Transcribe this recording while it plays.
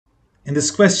In this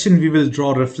question, we will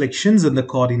draw reflections in the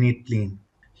coordinate plane.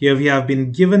 Here we have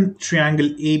been given triangle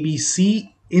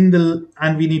ABC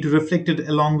and we need to reflect it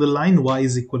along the line y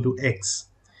is equal to x.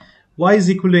 Y is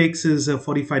equal to x is a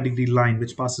 45-degree line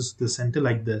which passes to the center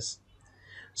like this.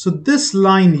 So this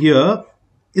line here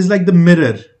is like the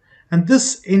mirror, and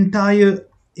this entire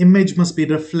image must be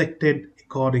reflected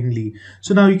accordingly.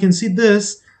 So now you can see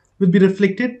this will be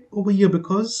reflected over here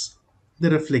because the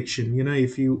reflection,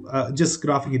 if you just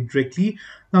graphing it directly.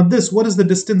 Now this, what is the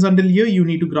distance until here? You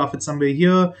need to graph it somewhere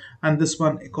here, and this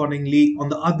one accordingly on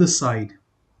the other side.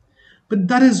 But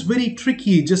that is very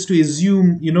tricky just to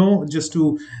assume, just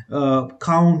to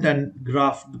count and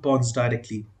graph the points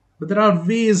directly. But there are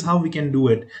ways how we can do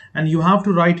it, and you have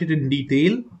to write it in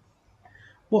detail.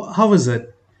 Well, how is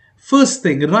it? First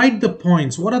thing, write the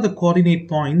points. What are the coordinate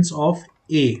points of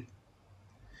A?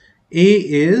 A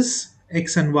is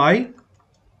x and y.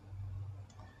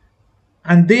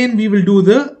 And then we will do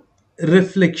the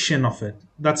reflection of it.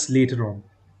 That's later on.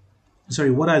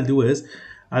 Sorry, what I'll do is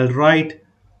I'll write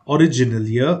original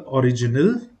here,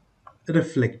 original,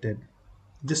 reflected,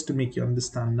 just to make you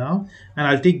understand now. And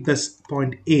I'll take this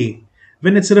point A.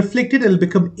 When it's reflected, it'll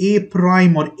become A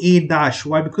prime or A dash.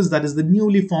 Why? Because that is the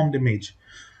newly formed image.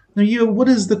 Now here, what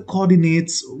is the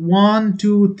coordinates? 1,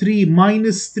 2, 3,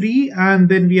 minus 3, and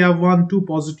then we have 1, 2,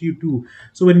 positive 2.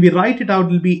 So when we write it out,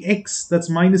 it'll be x, that's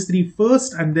minus 3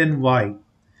 first, and then y.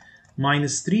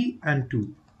 Minus 3 and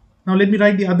 2. Now let me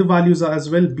write the other values as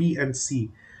well, b and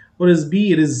c. What is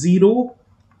b? It is 0,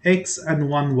 x, and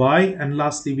 1, y. And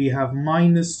lastly, we have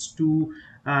minus 2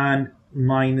 and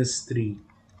minus 3.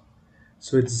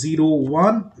 So it's 0,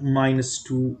 1, minus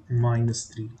 2, minus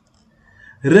 3.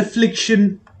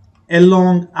 Reflection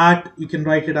along at, you can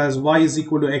write it as y is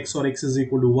equal to x or x is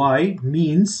equal to y,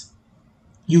 means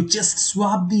you just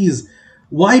swap these.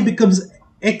 Y becomes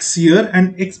x here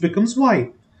and x becomes y.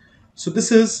 So this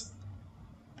is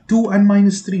 2 and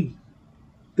minus 3.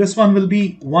 This one will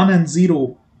be 1 and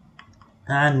 0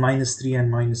 and minus 3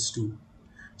 and minus 2.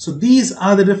 So these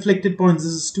are the reflected points.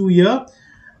 This is 2 here.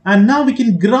 And now we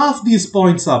can graph these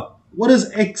points up. What is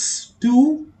x?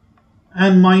 2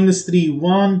 and minus 3.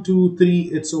 1, 2, 3.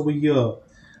 It's over here.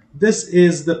 This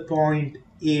is the point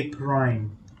A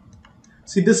prime.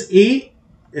 See this A,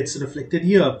 it's reflected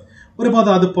here. What about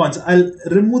the other points? I'll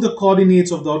remove the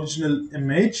coordinates of the original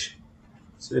image,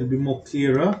 so it'll be more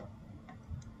clearer.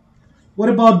 What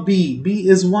about B? B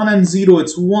is 1 and 0.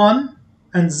 It's 1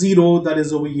 and 0. That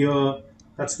is over here.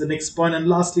 That's the next point. And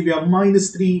lastly, we have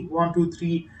minus 3, 1, 2,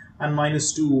 3, and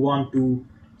minus 2, 1, 2.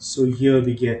 So here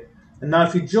we get. And now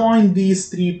if you join these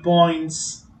 3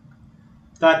 points,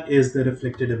 that is the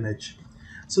reflected image.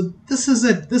 So this is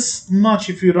it. This much,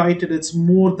 if you write it, it's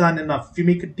more than enough. If you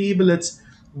make a table, it's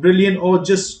brilliant. Or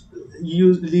just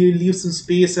leave some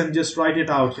space and just write it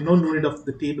out. No need of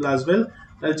the table as well.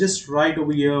 I'll just write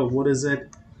over here, what is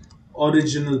it?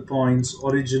 Original points,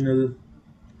 original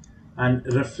and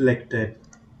reflected.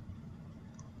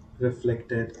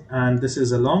 Reflected. And this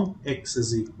is along x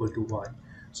is equal to y.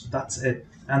 So that's it.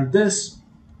 And this,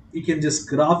 you can just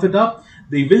graph it up.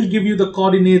 They will give you the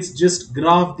coordinates. Just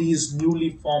graph these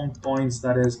newly formed points,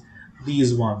 that is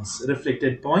these ones,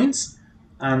 reflected points,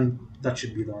 and that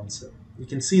should be the answer. You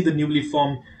can see the newly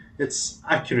formed, it's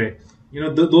accurate.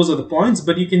 Those are the points,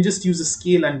 but you can just use a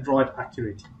scale and draw it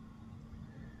accurately.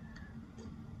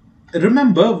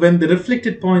 Remember, when the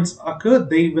reflected points occur,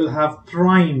 they will have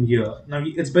prime here. Now,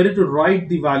 it's better to write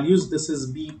the values. This is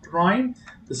B prime,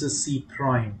 this is C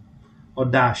prime, or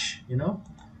dash,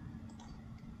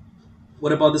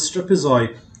 What about this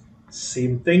trapezoid?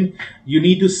 Same thing. You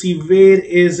need to see where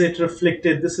is it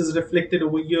reflected. This is reflected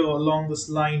over here along this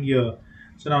line here.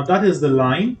 So now that is the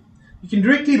line. You can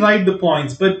directly write the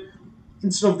points, but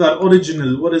instead of that,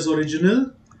 original. What is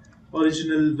original?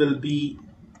 Original will be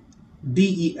D,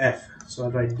 E, F. So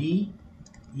I'll write D,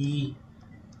 E,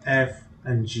 F,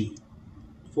 and G.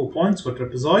 4 points for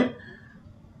trapezoid.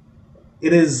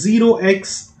 It is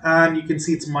 0x, and you can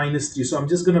see it's minus 3. So I'm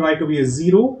just going to write over here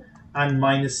 0 and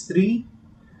minus 3.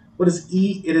 What is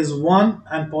E? It is 1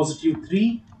 and positive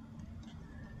 3.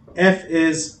 F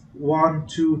is 1,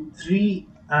 2, 3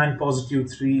 and positive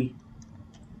 3.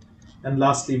 And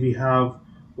lastly, we have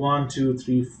 1, 2,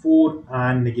 3, 4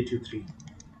 and negative 3.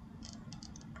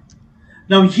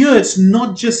 Now here it's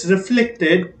not just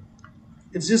reflected.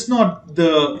 It's just not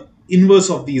the inverse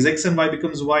of these. X and y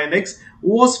becomes y and x.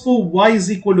 Was for y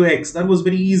is equal to x. That was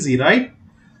very easy, right?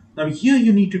 Now here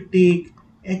you need to take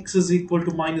x is equal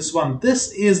to minus 1.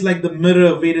 This is like the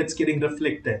mirror where it's getting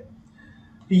reflected.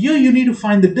 Here you need to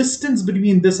find the distance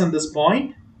between this and this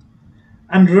point.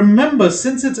 And remember,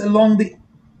 since it's along the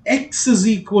x is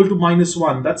equal to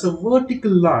 -1. That's a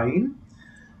vertical line.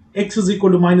 X is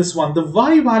equal to -1. The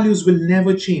y values will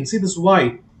never change. See this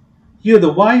y. Here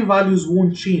the y values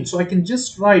won't change. So I can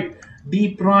just write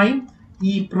d prime,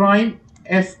 e prime,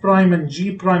 f prime, and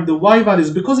g prime. The y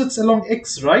values, because it's along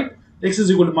x, right? X is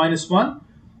equal to -1.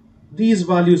 These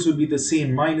values will be the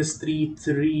same. -3,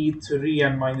 3, 3,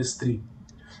 and -3.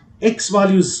 X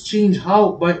values change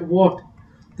how? By what?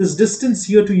 This distance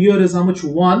here to here is how much?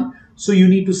 1. So you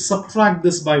need to subtract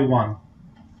this by 1.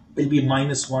 It'll be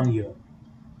 -1 here.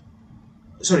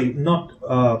 Sorry, not,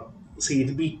 see,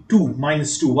 it'll be 2,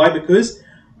 -2. Why? Because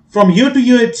from here to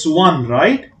here it's 1,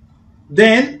 right?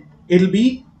 Then it'll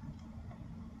be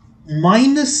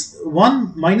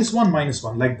 -1, -1,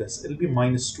 -1, like this. It'll be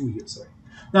 -2 here, sorry.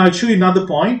 Now I'll show you another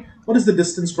point. What is the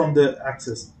distance from the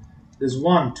axis? There's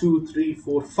 1, 2, 3,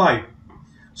 4, 5.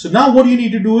 So now what you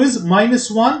need to do is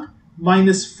 -1,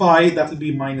 -5, that will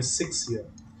be -6 here.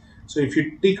 So if you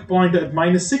take a point at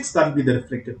 -6, that will be the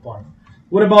reflected point.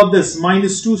 What about this?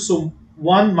 -2, so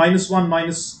 1, -1,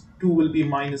 -2 will be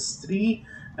 -3.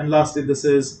 And lastly, this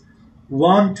is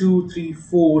 1, 2, 3,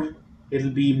 4, it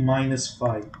will be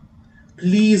 -5.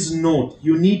 Please note,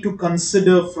 you need to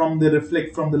consider from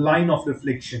the line of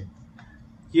reflection.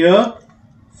 Here,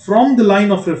 from the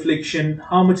line of reflection,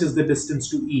 how much is the distance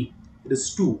to E? It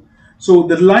is 2. So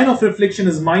the line of reflection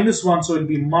is -1, so it will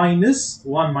be -1,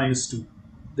 -2.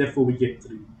 Therefore, we get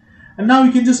 3. And now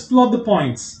we can just plot the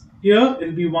points. Here, it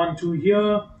will be 1, 2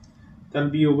 here. That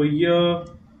will be over here.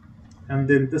 And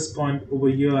then this point over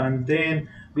here. And then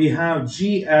we have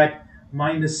G at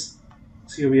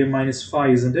so we have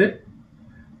 -5, isn't it?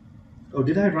 Oh,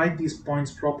 did I write these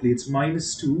points properly? It's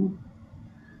 -2.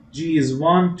 G is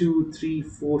 1, 2, 3,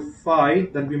 4,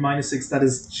 5. That will be -6. That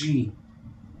is G.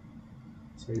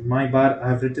 Sorry, my bad. I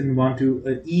have written 1, 2.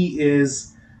 E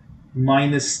is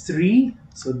 -3.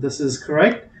 So this is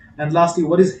correct. And lastly,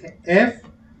 what is F?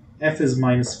 F is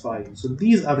 -5. So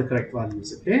these are the correct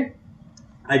values, okay?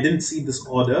 I didn't see this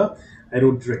order. I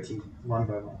wrote directly, one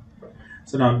by one.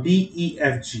 So now D, E,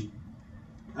 F, G.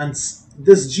 And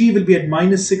this G will be at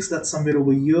 -6. That's somewhere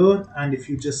over here. And if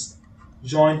you just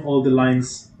join all the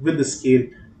lines with the scale,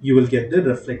 you will get the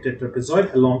reflected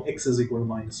trapezoid along x is equal to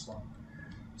 -1.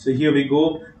 So here we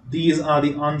go. These are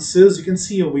the answers. You can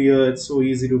see over here, it's so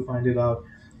easy to find it out.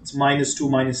 It's -2,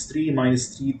 -3,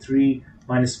 -3, 3,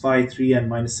 -5, 3, and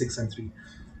 -6 and 3.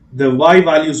 The y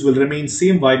values will remain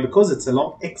same. Why? Because it's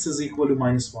along x is equal to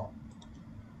 -1.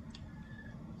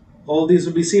 All these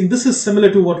will be same. This is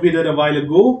similar to what we did a while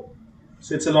ago.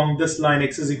 So it's along this line,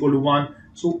 x is equal to 1.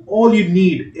 So all you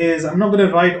need is, I'm not going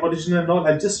to write origin and all,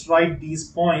 I'll just write these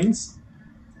points.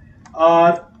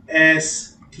 R,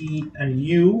 S, T, and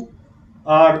U.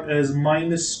 R is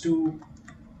 -2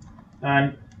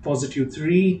 and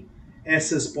 +3.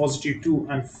 S is +2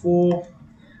 and 4.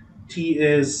 T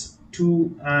is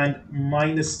 2 and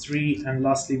 -3. And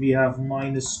lastly, we have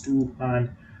 -2 and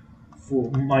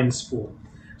 -4.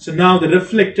 So now the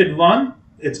reflected one,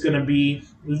 it's going to be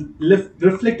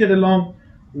reflected along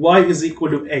y is equal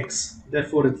to x.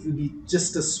 Therefore, it will be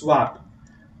just a swap.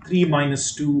 3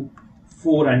 -2,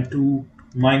 4 and 2,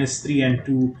 -3 and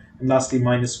 2, and lastly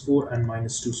 -4 and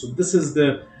 -2. So this is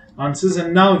the answers.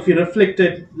 And now if you reflect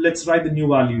it, let's write the new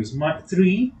values.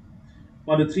 3,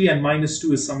 1 to 3, and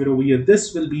 -2 is somewhere over here.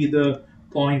 This will be the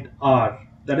point R.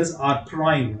 That is R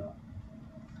prime.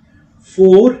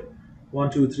 4, 1,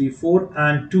 2, 3, 4,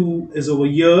 and 2 is over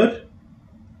here.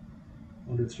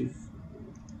 1, 2, 3, 4.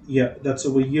 Yeah, that's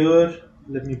over here.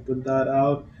 Let me put that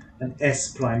out. And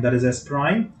S prime, that is S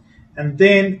prime. And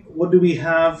then what do we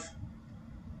have?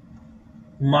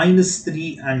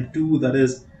 -3 and 2, that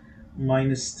is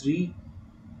 -3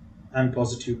 and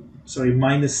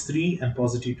 -3 and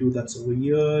 +2, that's over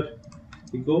here.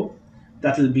 We go.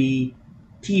 That will be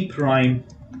T prime.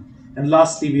 And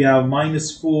lastly, we have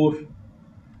 -4,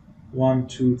 1,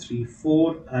 2, 3,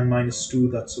 4, and -2,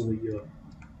 that's over here.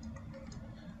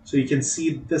 So you can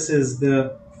see this is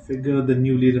the figure, the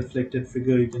newly reflected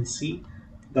figure. You can see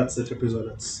that's the trapezoid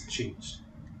that's changed.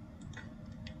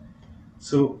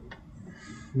 So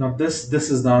now this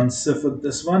is the answer for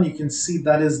this one. You can see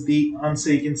that is the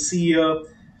answer. You can see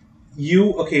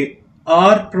here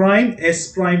R prime,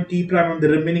 S prime, T prime, and the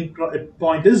remaining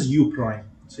point is U prime.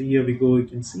 So here we go. You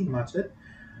can see, match it.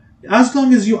 As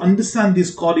long as you understand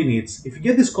these coordinates, if you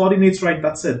get these coordinates right,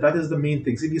 that's it. That is the main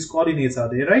thing. See, these coordinates are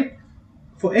there, right?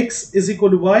 For x is equal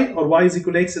to y or y is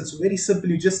equal to x, it's very simple.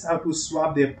 You just have to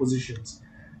swap their positions.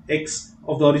 X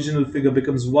of the original figure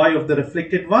becomes y of the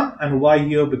reflected one, and y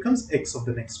here becomes x of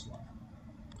the next one.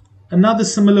 Another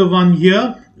similar one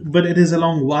here, but it is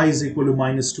along y is equal to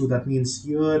 -2. That means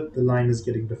here the line is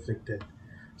getting reflected.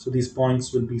 So these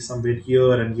points will be somewhere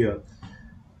here and here.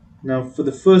 Now for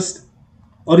the first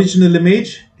original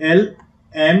image, L,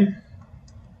 M,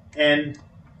 N,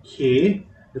 K,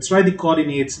 let's write the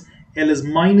coordinates. L is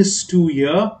 -2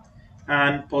 here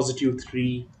and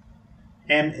 +3.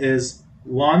 M is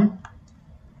 1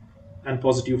 and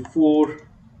 +4.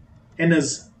 N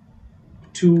is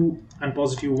 2 and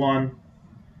 +1.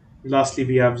 Lastly,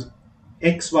 we have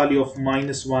x value of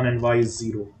 -1 and y is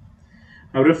 0.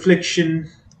 Now reflected,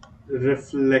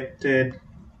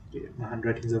 my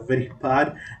handwritings are very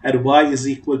bad, at y is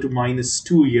equal to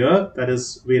 -2 here. That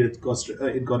is where it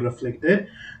got reflected.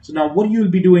 So now what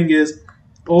you'll be doing is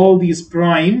all these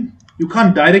prime, you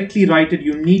can't directly write it.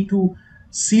 You need to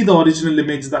see the original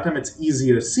image. That time it's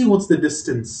easier. See what's the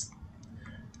distance.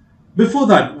 Before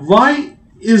that, y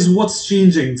is what's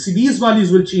changing. See, these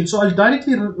values will change. So I'll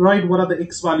directly write what are the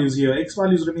x values here. X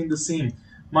values remain the same.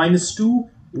 -2,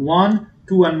 1,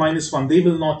 2, and -1. They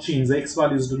will not change. The x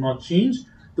values do not change.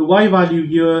 The y value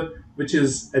here, which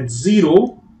is at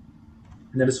 0,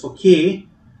 that is for k,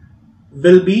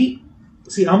 will be,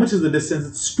 see how much is the distance?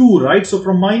 It's 2, right? So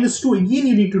from -2, again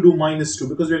you need to do -2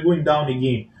 because we're going down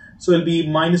again. So it'll be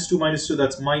 -2, -2,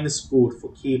 that's -4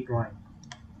 for k prime.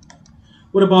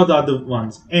 What about the other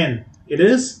ones? N, it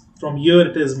is, from here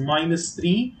it is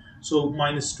 -3. So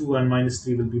 -2 and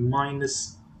 -3 will be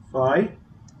 -5.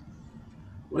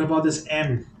 What about this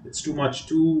M? It's too much.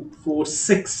 2, 4,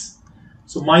 6.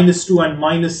 So -2 and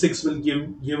 -6 will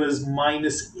give us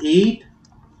 -8.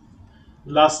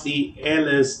 Lastly, L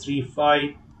is 3, 5.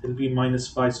 It will be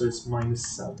 -5, so it's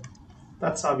 -7.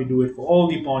 That's how we do it for all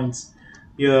the points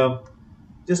here.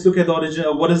 Just look at the origin,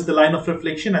 what is the line of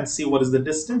reflection, and see what is the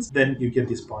distance. Then you get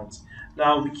these points.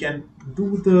 Now we can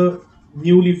do the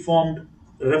newly formed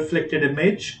reflected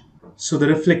image. So the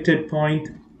reflected point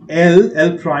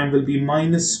L prime will be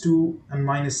 -2 and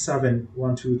 -7.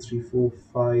 1, 2, 3, 4,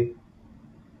 5.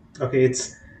 Okay,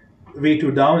 it's way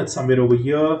too down. It's somewhere over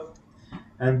here.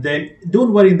 And then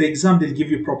don't worry, in the exam they'll give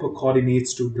you proper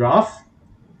coordinates to graph.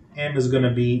 M is going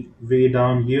to be way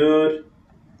down here.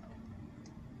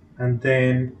 And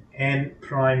then N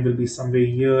prime will be somewhere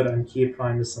here, and K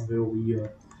prime is somewhere over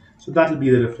here. So that will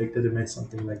be the reflected image,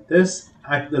 something like this.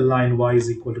 At the line y is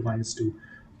equal to -2. You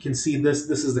can see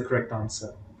this is the correct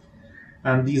answer.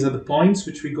 And these are the points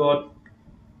which we got.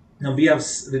 Now we have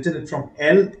written it from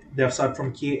L. They have started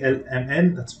from K, L, M,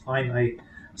 N. That's fine. I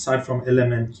start from L,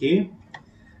 M, N, K.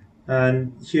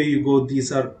 And here you go.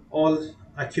 These are all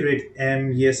accurate.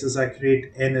 M, yes, is accurate.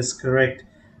 N is correct.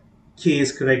 K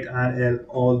is correct, and L,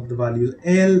 all the values.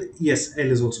 L, yes, L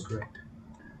is also correct.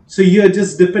 So here,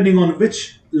 just depending on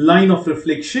which line of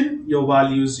reflection, your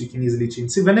values, you can easily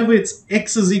change. See, whenever it's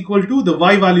x is equal to, the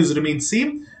y values remain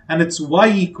same, and it's y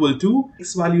equal to,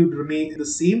 x value remain the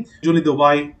same, only the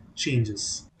y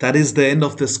changes. That is the end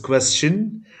of this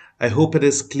question. I hope it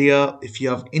is clear. If you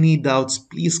have any doubts,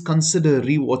 please consider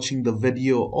rewatching the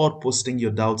video or posting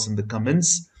your doubts in the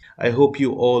comments. I hope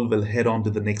you all will head on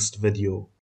to the next video.